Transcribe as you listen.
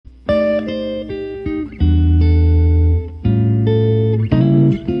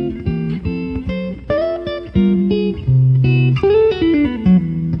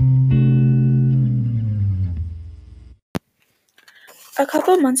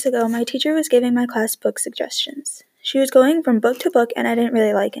months ago, my teacher was giving my class book suggestions. She was going from book to book, and I didn't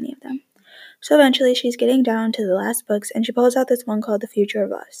really like any of them. So eventually, she's getting down to the last books, and she pulls out this one called The Future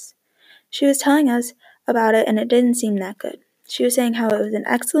of Us. She was telling us about it, and it didn't seem that good. She was saying how it was an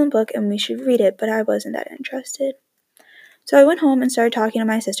excellent book and we should read it, but I wasn't that interested. So I went home and started talking to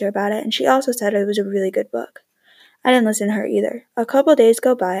my sister about it, and she also said it was a really good book. I didn't listen to her either. A couple days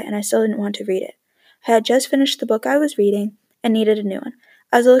go by, and I still didn't want to read it. I had just finished the book I was reading and needed a new one.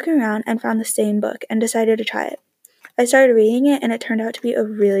 I was looking around and found the same book and decided to try it. I started reading it, and it turned out to be a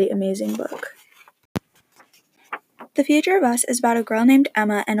really amazing book. The Future of Us is about a girl named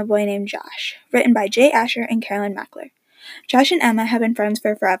Emma and a boy named Josh, written by Jay Asher and Carolyn Mackler. Josh and Emma have been friends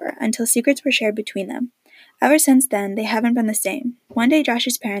for forever, until secrets were shared between them. Ever since then, they haven't been the same. One day,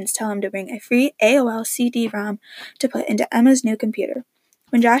 Josh's parents tell him to bring a free AOL CD-ROM to put into Emma's new computer.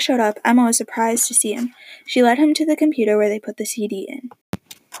 When Josh showed up, Emma was surprised to see him. She led him to the computer where they put the CD in.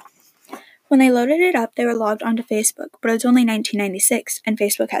 When they loaded it up, they were logged onto Facebook, but it was only 1996, and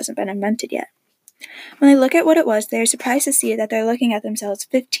Facebook hasn't been invented yet. When they look at what it was, they are surprised to see that they're looking at themselves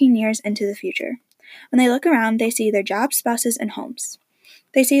 15 years into the future. When they look around, they see their jobs, spouses, and homes.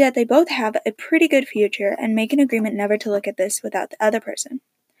 They see that they both have a pretty good future and make an agreement never to look at this without the other person.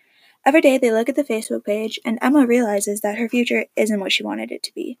 Every day they look at the Facebook page, and Emma realizes that her future isn't what she wanted it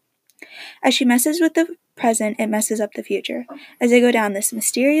to be. As she messes with the present, it messes up the future. As they go down this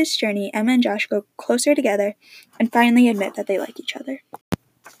mysterious journey, Emma and Josh grow closer together and finally admit that they like each other.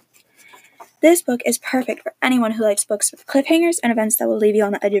 This book is perfect for anyone who likes books with cliffhangers and events that will leave you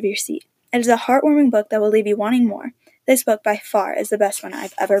on the edge of your seat. It is a heartwarming book that will leave you wanting more. This book, by far, is the best one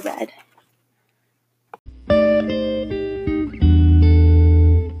I've ever read.